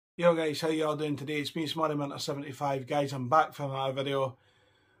Yo guys, how you all doing today? It's me, Smurryminter75. Guys, I'm back for another video.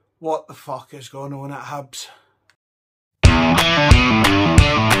 What the fuck is going on at Hibs?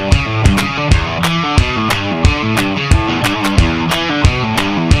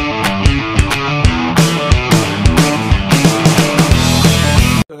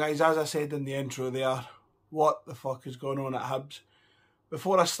 So guys, as I said in the intro there, what the fuck is going on at Hibs?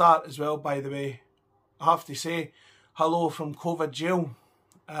 Before I start as well, by the way, I have to say hello from COVID jail.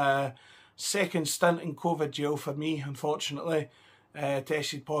 Second stint in COVID jail for me, unfortunately.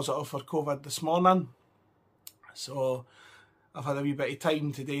 Tested positive for COVID this morning. So I've had a wee bit of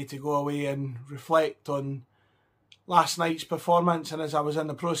time today to go away and reflect on last night's performance, and as I was in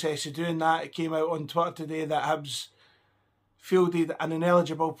the process of doing that, it came out on Twitter today that Hibs fielded an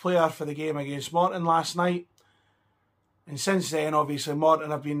ineligible player for the game against Morton last night. And since then, obviously,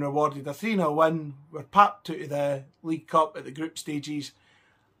 Morton have been rewarded a 3-0 win. We're packed out of the League Cup at the group stages.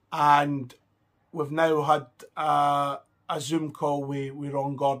 And we've now had a Zoom call with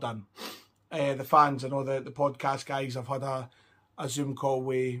Ron Gordon. The fans, I know the podcast guys have had a Zoom call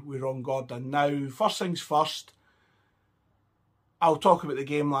with Ron Gordon. Now, first things first, I'll talk about the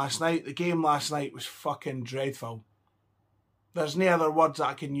game last night. The game last night was fucking dreadful. There's no other words that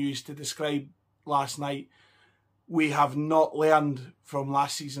I can use to describe last night. We have not learned from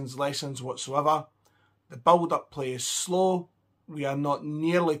last season's lessons whatsoever. The build-up play is slow. We are not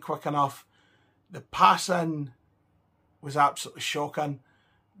nearly quick enough. The passing was absolutely shocking.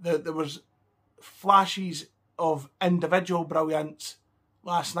 There was flashes of individual brilliance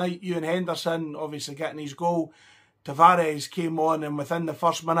last night. Ewan Henderson obviously getting his goal. Tavares came on and within the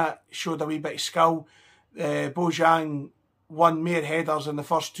first minute showed a wee bit of skill. Bojang won more headers in the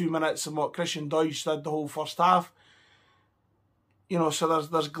first 2 minutes than what Christian Doige did the whole first half. You know, so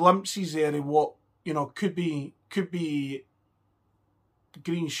there's glimpses there of what, you know, could be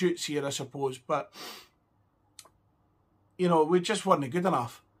green shoots here, I suppose, but you know, we just weren't good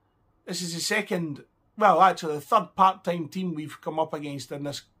enough. This is the second, well, actually the third part-time team we've come up against in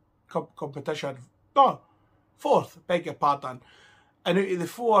this competition. No, fourth, beg your pardon. And out of the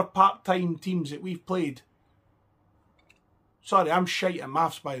 4 part-time teams that we've played, sorry, I'm shite at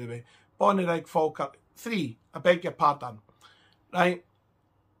maths, by the way. Bonnyrigg, Falkirk, 3, I beg your pardon. Right?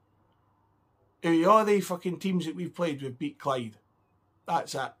 Out of all the fucking teams that we've played, we've beat Clyde.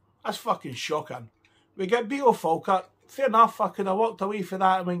 That's it. That's fucking shocking. We get beat off Falkirk. Fair enough, I could have walked away for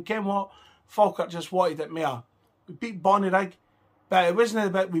that. I mean, Ken what? Falkirk just wanted it more. We beat Bonnyrigg, but it wasn't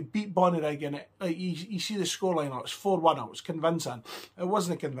about we beat Bonnyrigg in it. Like, you see the scoreline, it was 4-1. It was convincing. It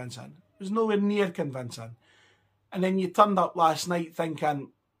wasn't convincing. It was nowhere near convincing. And then you turned up last night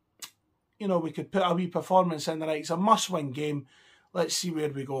thinking, you know, we could put a wee performance in the night. It's a must-win game. Let's see where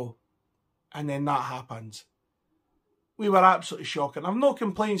we go. And then that happens. We were absolutely shocking. I've no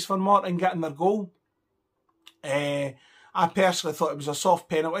complaints for Morton getting their goal. I personally thought it was a soft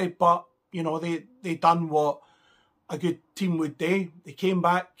penalty, but, you know, they done what a good team would do. They came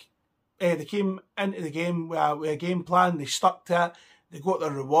back, they came into the game with a game plan, they stuck to it, they got their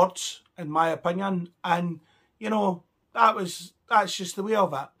rewards, in my opinion, and, you know, that's just the way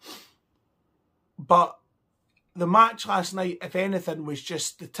of it. But the match last night, if anything, was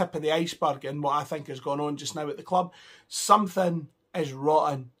just the tip of the iceberg in what I think is going on just now at the club. Something is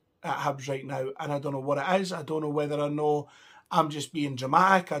rotten at Hibs right now, and I don't know what it is. I don't know whether or no I'm just being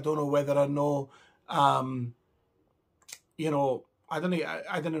dramatic. I don't know whether or no, you know, I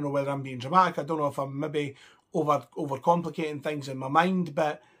don't know whether I'm being dramatic. I don't know if I'm maybe overcomplicating things in my mind,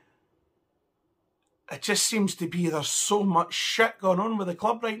 but it just seems to be there's so much shit going on with the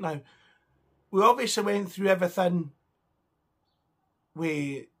club right now. We obviously went through everything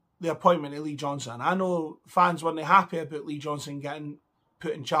with the appointment of Lee Johnson. I know fans weren't happy about Lee Johnson getting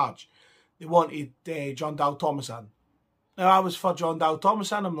put in charge. They wanted John Dal Thomason. Now, I was for John Dal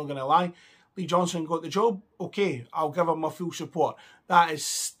Thomason, I'm not going to lie. Lee Johnson got the job. Okay, I'll give him my full support. That is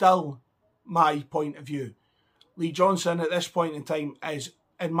still my point of view. Lee Johnson at this point in time is,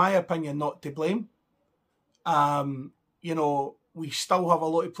 in my opinion, not to blame. You know, we still have a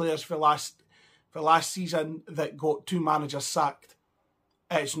lot of players for last season that got 2 managers sacked.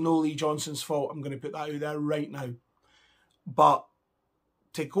 It's no Lee Johnson's fault. I'm going to put that out there right now. But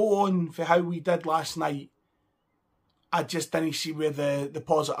to go on for how we did last night, I just didn't see where the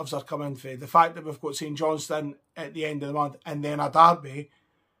positives are coming from. The fact that we've got St Johnstone at the end of the month and then a derby,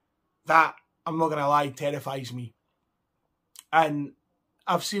 that, I'm not going to lie, terrifies me. And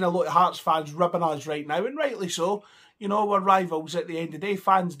I've seen a lot of Hearts fans ribbing us right now, and rightly so. You know, we're rivals at the end of the day.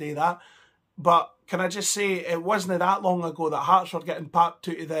 Fans do that. But can I just say, it wasn't that long ago that Hearts were getting packed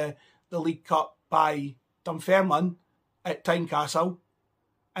out of the League Cup by Dunfermline at Tynecastle.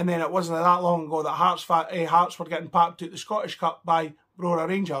 And then it wasn't that long ago that Hearts were getting packed out the Scottish Cup by Brora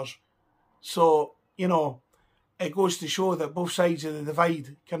Rangers. So, you know, it goes to show that both sides of the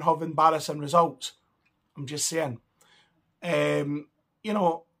divide can have embarrassing results. I'm just saying. You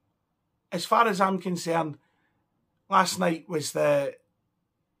know, as far as I'm concerned, last night was the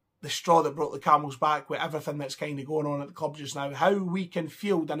straw that broke the camel's back with everything that's kind of going on at the club just now. How we can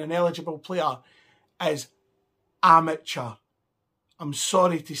field an ineligible player is amateur. I'm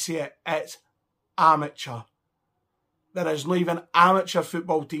sorry to say it, it's amateur. There is not even amateur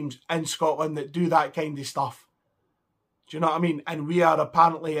football teams in Scotland that do that kind of stuff. Do you know what I mean? And we are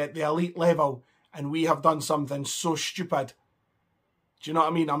apparently at the elite level and we have done something so stupid. Do you know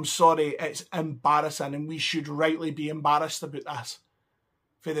what I mean? I'm sorry, it's embarrassing and we should rightly be embarrassed about this.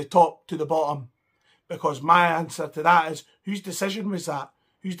 From the top to the bottom. Because my answer to that is, whose decision was that?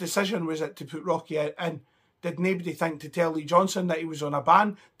 Whose decision was it to put Rocky in? Did nobody think to tell Lee Johnson that he was on a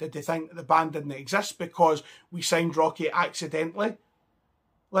ban? Did they think that the ban didn't exist because we signed Rocky accidentally?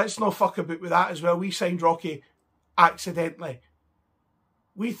 Let's not fuck about with that as well. We signed Rocky accidentally.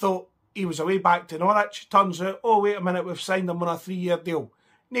 We thought he was away back to Norwich. Turns out, oh wait a minute, we've signed him on a 3-year deal.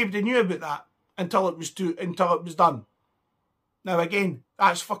 Nobody knew about that until it was done. Now again,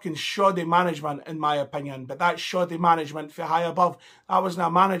 that's fucking shoddy management in my opinion, but that's shoddy management for high above. That wasn't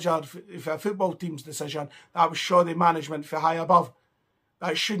a manager for a football team's decision. That was shoddy management for high above.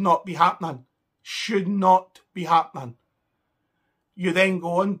 That should not be happening. Should not be happening. You then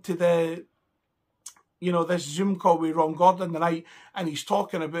go on to the, you know, this Zoom call with Ron Gordon tonight, and he's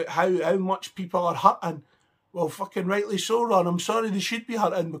talking about how much people are hurting. Well, fucking rightly so, Ron. I'm sorry they should be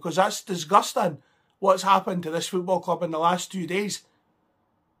hurting because that's disgusting. What's happened to this football club in the last 2 days?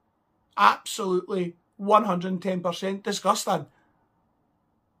 Absolutely 110% disgusting.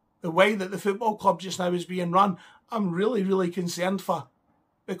 The way that the football club just now is being run, I'm really, really concerned for.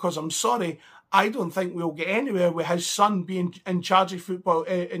 Because I'm sorry, I don't think we'll get anywhere with his son being in charge of football,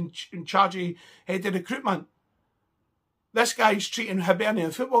 in charge of head of recruitment. This guy's treating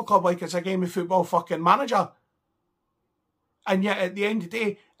Hibernian Football Club like it's a game of football fucking manager. And yet at the end of the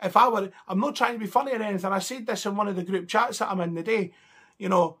day, if I were, I'm not trying to be funny or anything, I said this in one of the group chats that I'm in today, you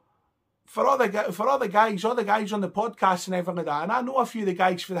know, for all the guys on the podcast and everything like that, and I know a few of the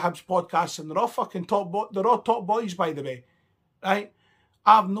guys for the Hibs podcast, and they're all fucking top boys, by the way, right?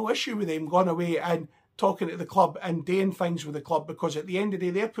 I have no issue with them going away and talking to the club and doing things with the club, because at the end of the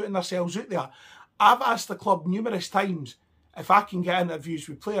day, they're putting themselves out there. I've asked the club numerous times if I can get interviews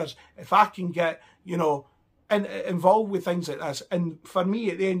with players, if I can get, you know, involved with things like this. And for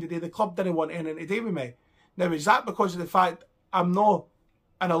me, at the end of the day, the club didn't want anything to do with me. Now, is that because of the fact I'm not,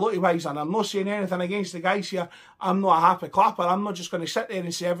 in a lot of ways, and I'm not saying anything against the guys here, I'm not a happy clapper. I'm not just going to sit there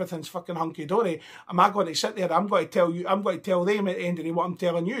and say everything's fucking hunky-dory. Am I going to sit there, I'm going to tell you, I'm going to tell them at the end of the day what I'm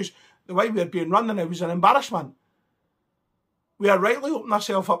telling you. The way we're being run now was an embarrassment. We are rightly opening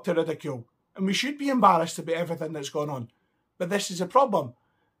ourselves up to ridicule. And we should be embarrassed about everything that's going on. But this is a problem.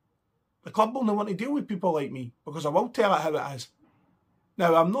 The club will not want to deal with people like me, because I will tell it how it is.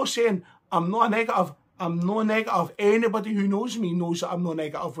 Now, I'm not saying I'm not a negative. I'm not negative. Anybody who knows me knows that I'm not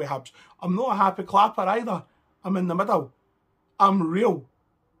negative with Hibs. I'm not a happy clapper either. I'm in the middle. I'm real.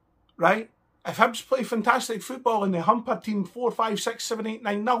 Right? If Hibs play fantastic football and they hump a team 4, 5, 6, 7, 8,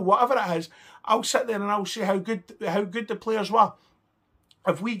 9-0, whatever it is, I'll sit there and I'll say how good the players were.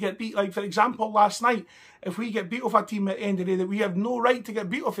 If we get beat, like for example last night, if we get beat off a team at the end of the day that we have no right to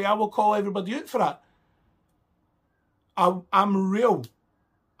get beat off, I will call everybody out for it. I'm real.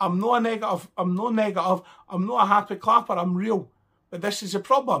 I'm not a negative. I'm not negative. I'm not a happy clapper. I'm real. But this is a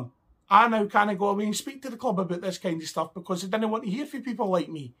problem. I now can't go away and speak to the club about this kind of stuff because they didn't want to hear from people like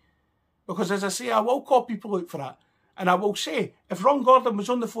me. Because as I say, I will call people out for it. And I will say, if Ron Gordon was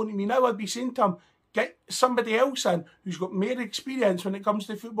on the phone to me now, I'd be saying to him, get somebody else in who's got more experience when it comes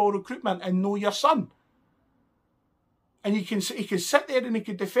to football recruitment and know your son. And he can sit there and he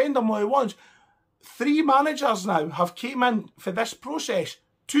can defend him all he wants. 3 managers now have came in for this process.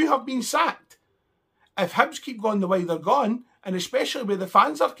 2 have been sacked. If Hibs keep going the way they're going, and especially where the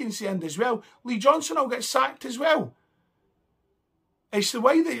fans are concerned as well, Lee Johnson will get sacked as well. It's the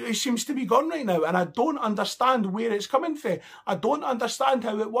way that it seems to be gone right now, and I don't understand where it's coming from. I don't understand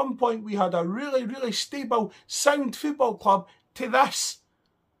how at one point we had a really, really stable, sound football club to this.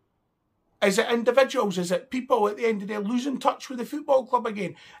 Is it individuals? Is it people at the end of the day losing touch with the football club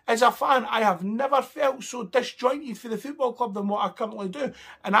again? As a fan, I have never felt so disjointed for the football club than what I currently do.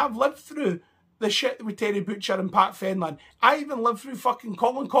 And I've lived through the shit with Terry Butcher and Pat Fenlon. I even lived through fucking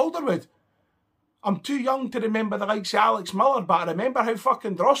Colin Calderwood. I'm too young to remember the likes of Alex Miller, but I remember how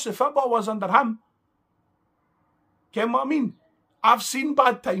fucking dross the football was under him. Get what I mean? I've seen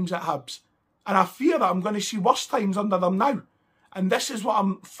bad times at Hibs, and I fear that I'm going to see worse times under them now. And this is what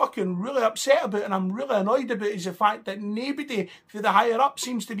I'm fucking really upset about, and I'm really annoyed about, is the fact that nobody for the higher up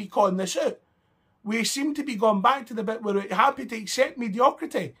seems to be calling this out. We seem to be going back to the bit where we're happy to accept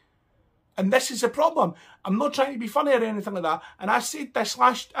mediocrity. And this is the problem. I'm not trying to be funny or anything like that. And I said this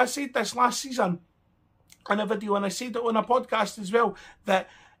last season in a video, and I said it on a podcast as well, that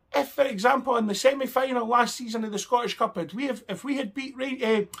if, for example, in the semi-final last season of the Scottish Cup, if we had beat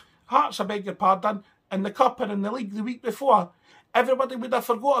Hearts, I beg your pardon, in the Cup and in the league the week before, everybody would have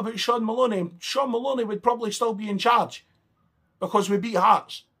forgot about Sean Maloney. Sean Maloney would probably still be in charge because we beat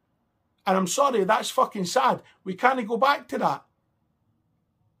Hearts. And I'm sorry, that's fucking sad. We can't go back to that.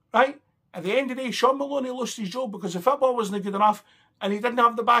 Right? At the end of the day, Sean Maloney lost his job because the football wasn't good enough and he didn't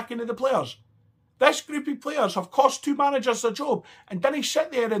have the backing of the players. This group of players have cost 2 managers their job, and then he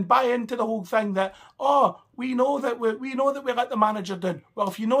sit there and buy into the whole thing that, oh, we know that we let the manager down. Well,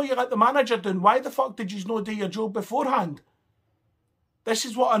 if you know you let the manager down, why the fuck did you not do your job beforehand? This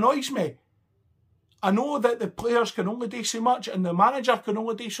is what annoys me. I know that the players can only do so much and the manager can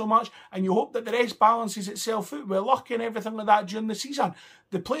only do so much, and you hope that the rest balances itself out with luck and everything like that during the season.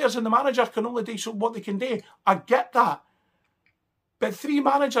 The players and the manager can only do what they can do. I get that. But 3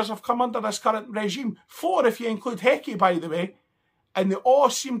 managers have come under this current regime. 4 if you include Hecky, by the way. And they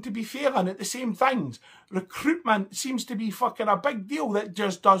all seem to be failing at the same things. Recruitment seems to be fucking a big deal that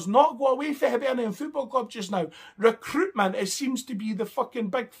just does not go away for Hibernian Football Club just now. Recruitment, it seems to be the fucking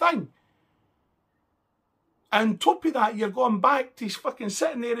big thing. And on top of that, you're going back to fucking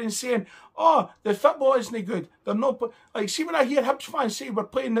sitting there and saying, oh, the football isn't good. They're not, like, see when I hear Hibs fans say we're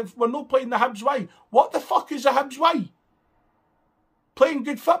not playing the Hibs way. What the fuck is the Hibs way? Playing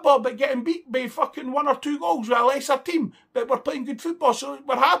good football but getting beat by fucking 1 or 2 goals with a lesser team, but we're playing good football, so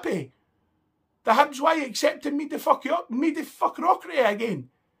we're happy. The Hibs way accepting me to fuck you up, me to fuck rockery again.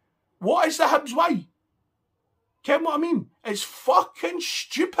 What is the Hibs way? Ken what I mean? It's fucking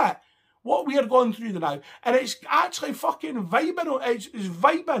stupid what we are going through now, and it's actually fucking vibing. It's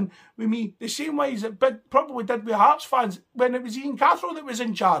vibing with me the same way as it probably did with Hearts fans when it was Ian Cathro that was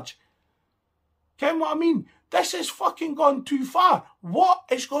in charge. Ken what I mean? This has fucking gone too far. What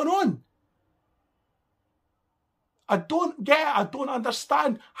is going on? I don't get it. I don't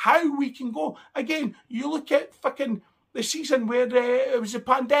understand how we can go. Again, you look at fucking the season where it was a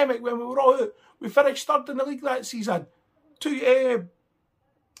pandemic when we were all out. We finished 3rd in the league that season. 2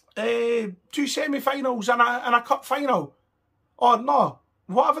 semi-finals and a cup final. Or no,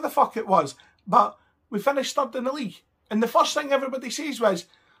 whatever the fuck it was. But we finished 3rd in the league. And the first thing everybody says was,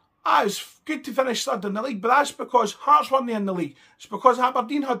 it's good to finish 3rd in the league, but that's because Hearts weren't in the league. It's because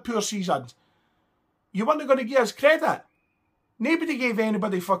Aberdeen had poor seasons. You weren't going to give us credit. Nobody gave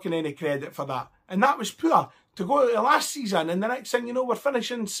anybody fucking any credit for that. And that was poor. To go to the last season and the next thing you know, we're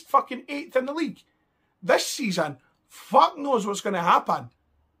finishing fucking 8th in the league. This season, fuck knows what's going to happen.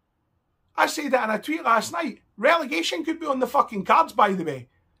 I said that in a tweet last night. Relegation could be on the fucking cards, by the way.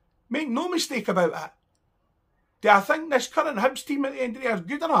 Make no mistake about it. Do I think this current Hibs team at the end of the year is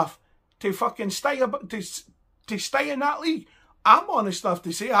good enough to fucking stay in that league? I'm honest enough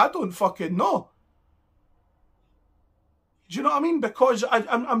to say I don't fucking know. Do you know what I mean? Because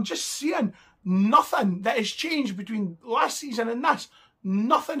I'm just seeing nothing that has changed between last season and this.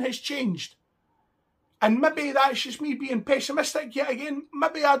 Nothing has changed. And maybe that's just me being pessimistic yet again.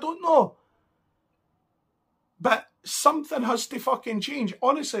 Maybe, I don't know. But something has to fucking change,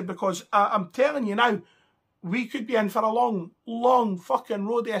 honestly, because I'm telling you now, we could be in for a long, long fucking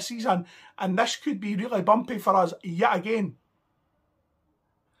road of a season, and this could be really bumpy for us yet again.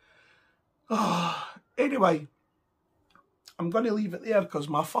 Anyway, I'm going to leave it there because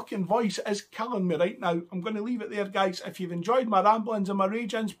my fucking voice is killing me right now. I'm going to leave it there, guys. If you've enjoyed my ramblings and my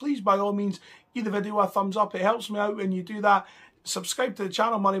ragings, please, by all means, give the video a thumbs up. It helps me out when you do that. Subscribe to the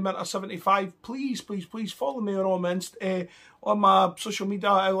channel, Moneyminter75. Please, please, please follow me on my social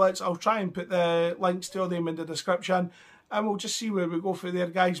media outlets. I'll try and put the links to all them in the description, and we'll just see where we go from there,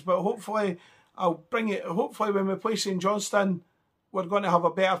 guys. But hopefully, I'll bring it. Hopefully, when we play St Johnstone, we're going to have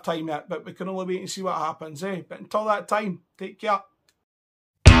a better time yet. But we can only wait and see what happens, eh? But until that time, take care.